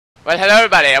Well, hello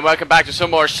everybody, and welcome back to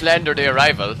some more Slender the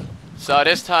Arrival. So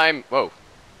this time, whoa.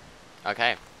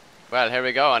 Okay. Well, here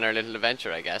we go on our little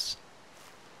adventure, I guess.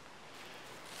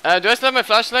 Do I still have my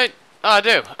flashlight? Oh, I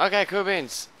do. Okay, cool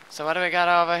beans. So what do we got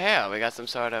over here? We got some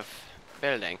sort of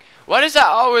building. What is that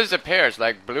always appears?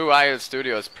 Like Blue Isle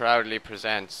Studios proudly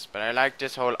presents. But I like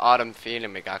this whole autumn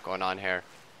feeling we got going on here.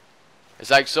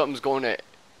 It's like something's going to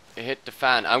hit the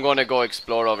fan. I'm going to go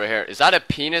explore over here. Is that a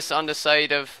penis on the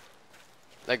side of...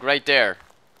 like right there,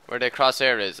 where the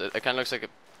crosshair is? It kind of looks like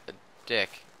a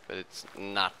dick, but it's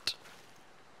not.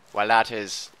 Well, that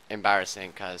is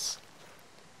embarrassing, cause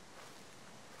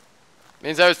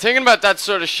means I was thinking about that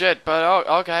sort of shit. But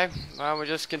oh, okay. Well, we'll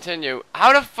just continue.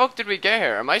 How the fuck did we get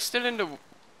here? Am I still in the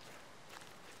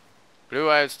Blue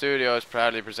Isle Studios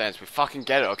proudly presents? We fucking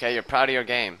get it, okay? You're proud of your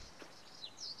game.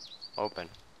 Open.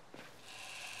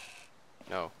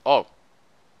 No. Oh.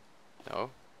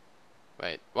 No.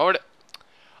 Wait. What were the...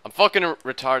 I'm fucking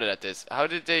retarded at this. How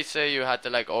did they say you had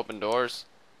to like open doors?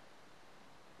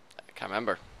 I can't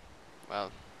remember.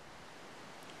 Well,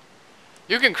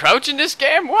 you can crouch in this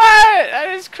game? What? That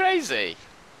is crazy.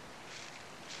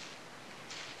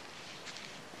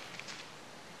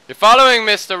 You're following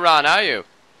Mr. Ron, are you?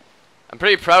 I'm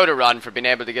pretty proud of Ron for being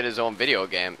able to get his own video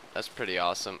game. That's pretty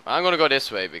awesome. I'm gonna go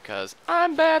this way because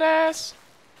I'm badass.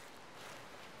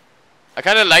 I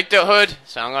kinda like the hood,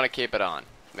 so I'm gonna keep it on.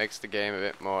 Makes the game a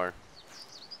bit more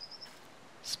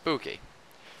spooky.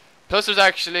 Plus there's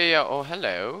actually oh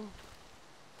hello.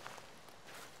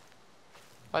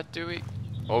 What do we...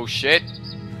 oh shit.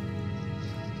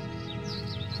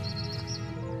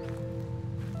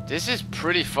 This is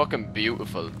pretty fucking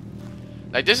beautiful.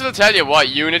 Like, this will tell you what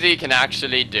Unity can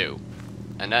actually do.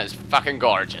 And that is fucking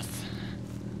gorgeous.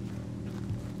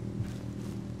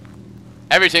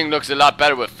 Everything looks a lot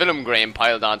better with film grain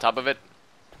piled on top of it.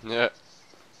 Yeah.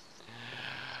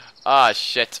 Ah,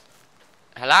 shit.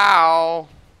 Hello?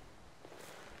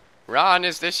 Ron,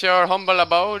 is this your humble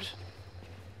abode?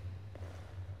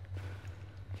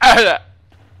 I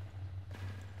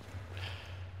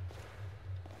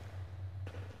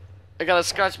gotta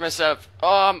scratch myself.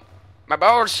 My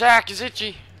ball sack is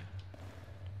itchy.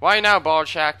 Why now, ball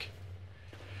sack?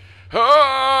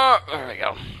 Oh, there we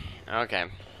go. Okay.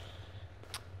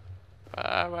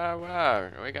 Wow.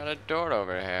 We got a door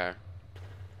over here.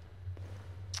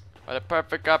 What a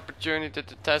perfect opportunity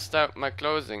to test out my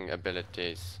closing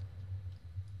abilities.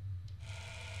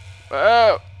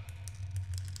 Whoa!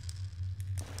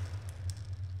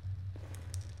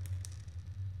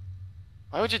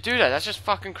 Why would you do that? That's just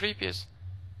fucking creepy as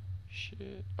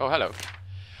shit. Oh, hello.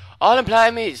 All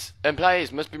employees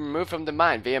must be removed from the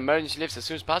mine via emergency lifts as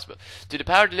soon as possible. To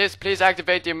depower the lifts, please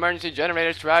activate the emergency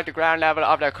generators throughout the ground level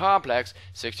of the complex.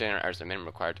 6 generators are the minimum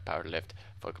required to power the lift.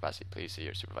 Full capacity. Please see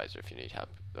your supervisor if you need help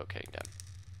locating them.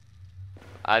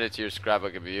 Add it to your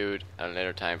scrapbook if viewed at a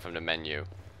later time from the menu.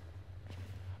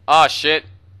 Oh shit.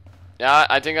 Yeah,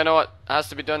 I think I know what has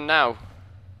to be done now.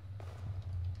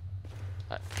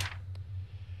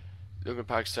 Lucan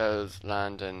Park sells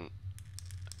land and...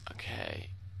 okay.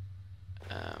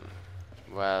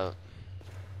 Well,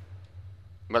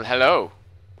 hello.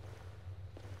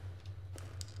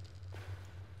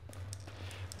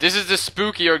 This is the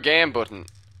spookier game button.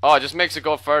 Oh, it just makes it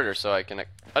go further so I can...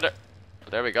 oh,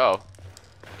 there we go.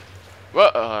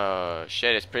 Whoa,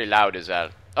 shit, it's pretty loud as well.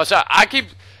 Oh, sorry, I keep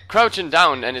crouching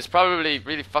down and it's probably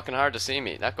really fucking hard to see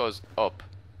me. That goes up.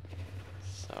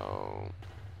 So...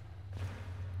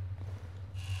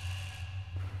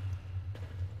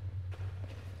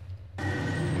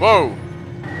 whoa!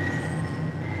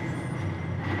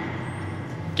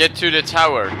 Get to the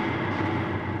tower.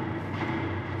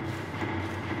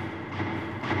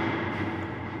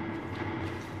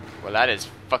 Well, that is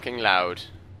fucking loud.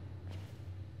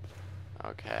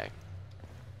 Okay.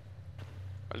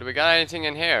 Well, do we got anything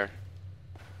in here?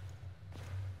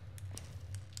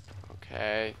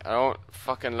 Okay. I don't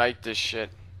fucking like this shit.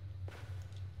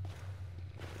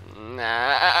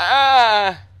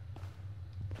 Nah.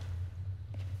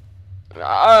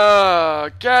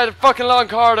 Get a fucking long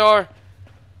corridor.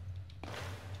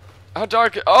 How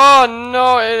dark? Oh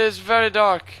no, it is very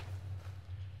dark.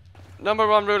 Number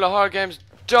 1 rule of horror games: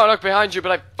 don't look behind you.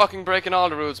 But I'm fucking breaking all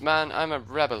the rules, man. I'm a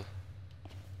rebel.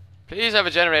 Please have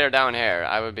a generator down here.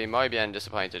 I would be mighty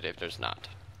disappointed if there's not.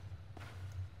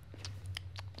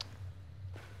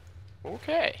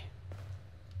 Okay.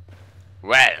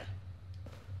 Well.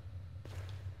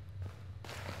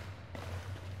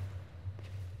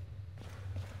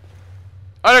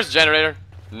 Oh, there's a generator.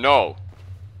 No.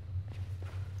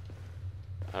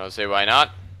 I don't see why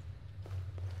not.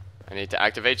 I need to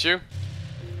activate you.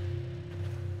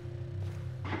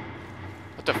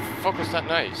 fuck was that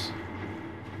noise?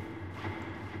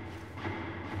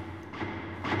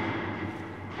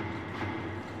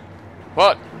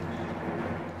 What?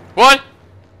 What?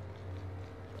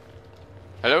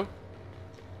 Hello?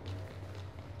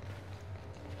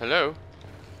 Hello?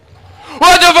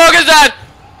 What the fuck is that?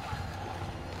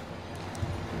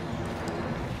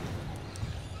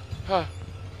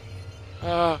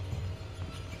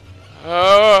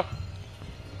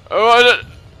 What it?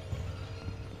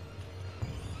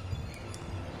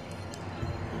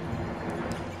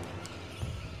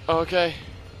 Okay.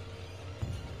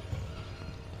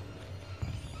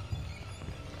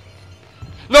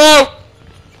 No!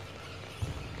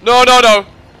 No, no, no.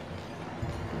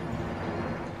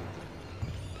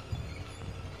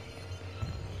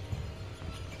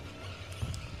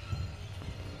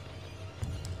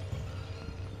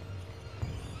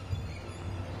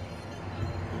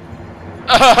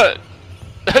 I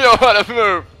don't want to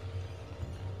move.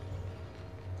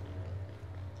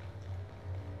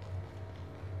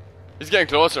 He's getting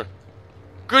closer.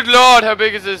 Good lord, how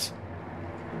big is this?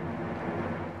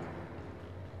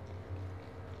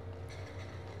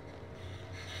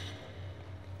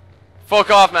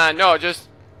 Fuck off, man. No, just...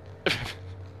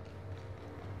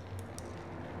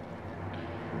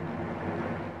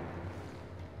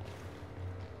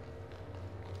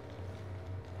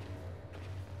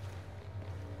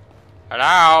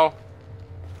 Hello?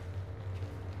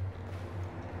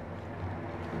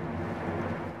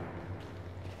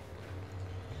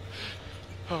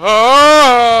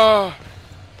 Oh!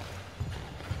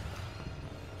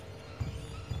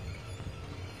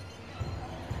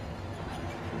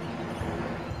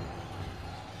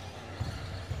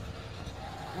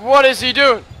 What is he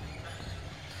doing?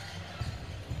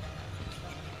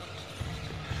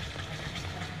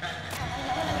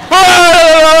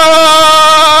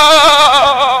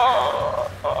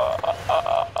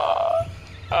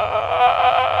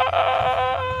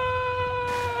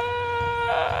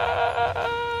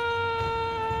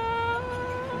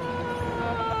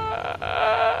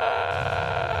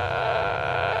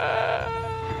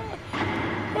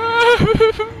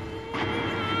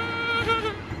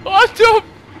 What the?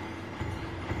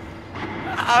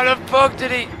 How the fuck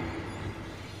did he?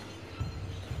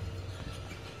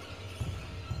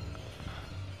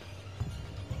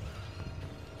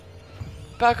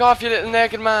 Back off, you little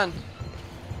naked man.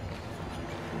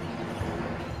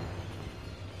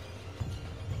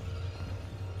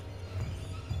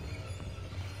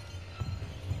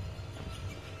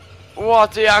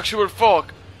 What the actual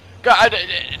fuck? God.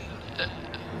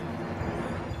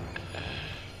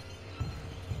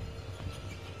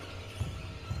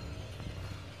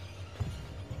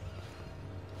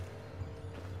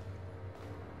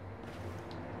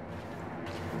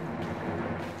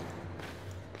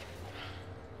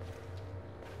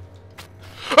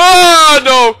 Oh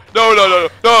no! No! No! No!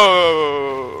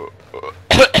 No!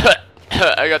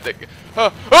 I got the.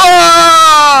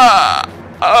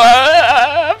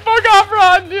 Fuck off,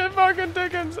 run, you fucking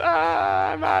dickens!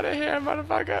 I'm out of here,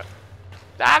 motherfucker!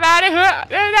 I'm out of here!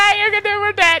 There's nothing you can do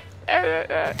with that!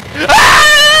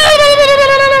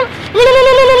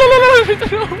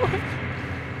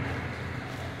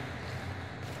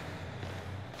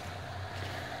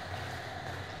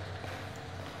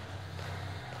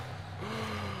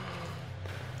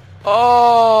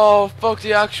 Oh, fuck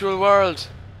the actual world.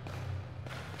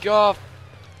 God,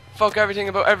 fuck everything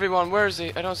about everyone. Where is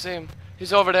he? I don't see him.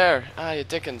 He's over there. Ah, you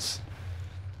dickens.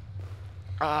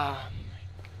 Ah.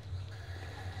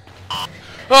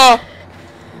 Oh!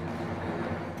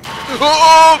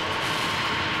 Oh!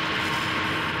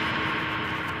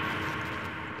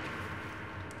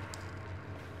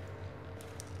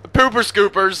 Pooper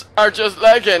scoopers are just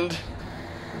legend.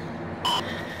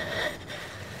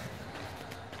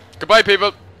 Goodbye,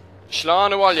 people.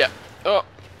 Shlán a yeah. Oh,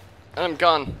 I'm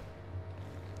gone.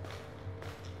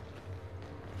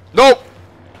 Nope.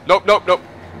 Nope, nope, nope.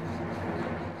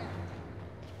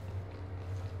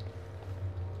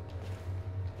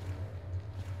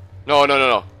 No, no, no,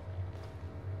 no.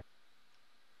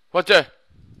 What the?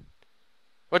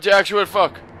 What the actual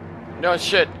fuck? No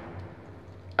shit.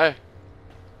 Hey.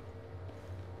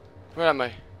 Where am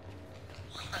I?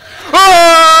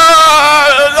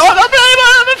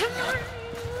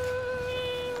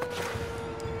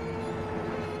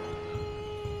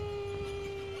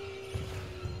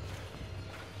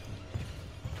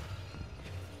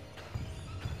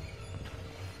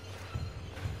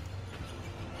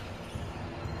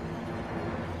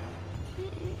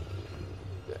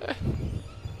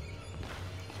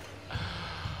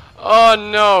 Oh, no, oh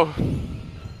no.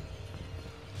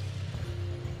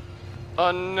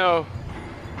 Oh no.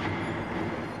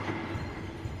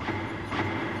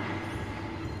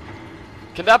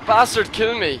 Can that bastard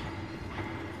kill me?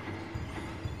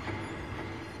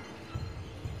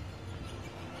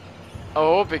 I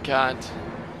hope he can't.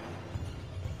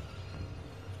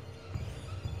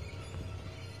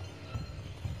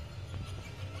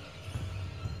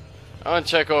 I want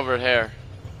to check over here.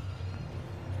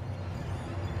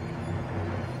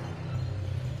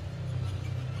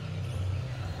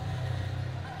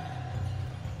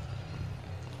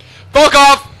 Fuck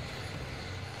off!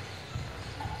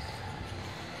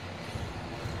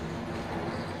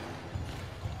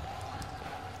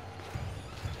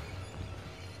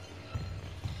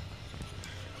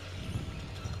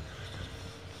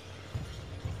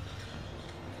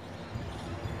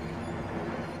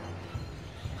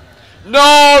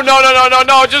 No, no, no, no, no,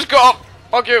 no, just go.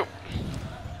 Fuck you.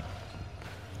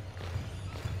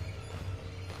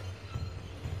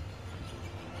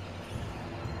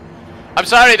 I'm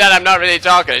sorry that I'm not really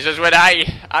talking. It's just when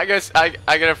I guess I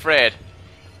get afraid,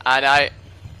 and I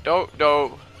don't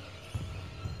know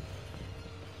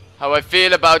how I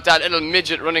feel about that little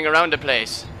midget running around the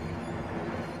place.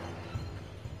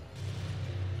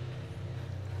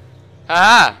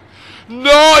 Haha!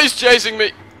 No, he's chasing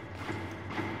me.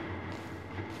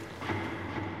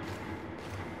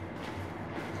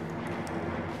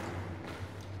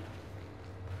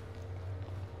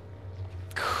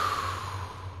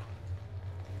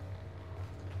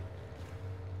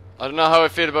 I don't know how I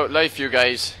feel about life, you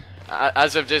guys.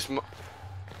 As of this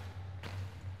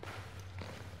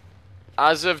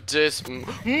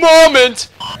moment.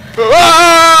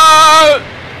 Ah!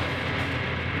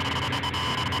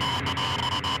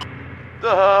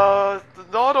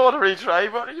 Not want to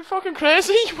retry, but are you fucking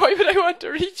crazy? Why would I want to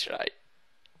retry?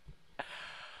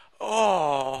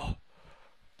 Oh.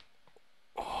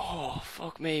 Oh,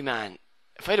 fuck me, man.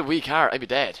 If I had a weak heart, I'd be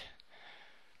dead.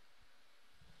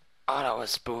 Oh, that was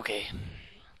spooky.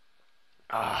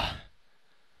 Ah.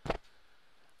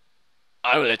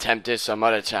 I will attempt this some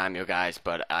other time, you guys,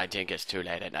 but I think it's too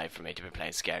late at night for me to be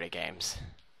playing scary games.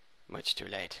 Much too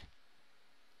late.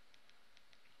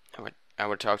 I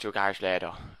will talk to you guys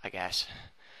later, I guess.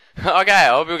 Okay, I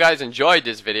hope you guys enjoyed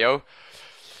this video.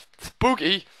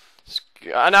 Spooky.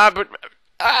 But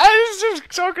this is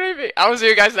so creepy. I will see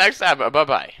you guys next time.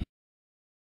 Bye-bye.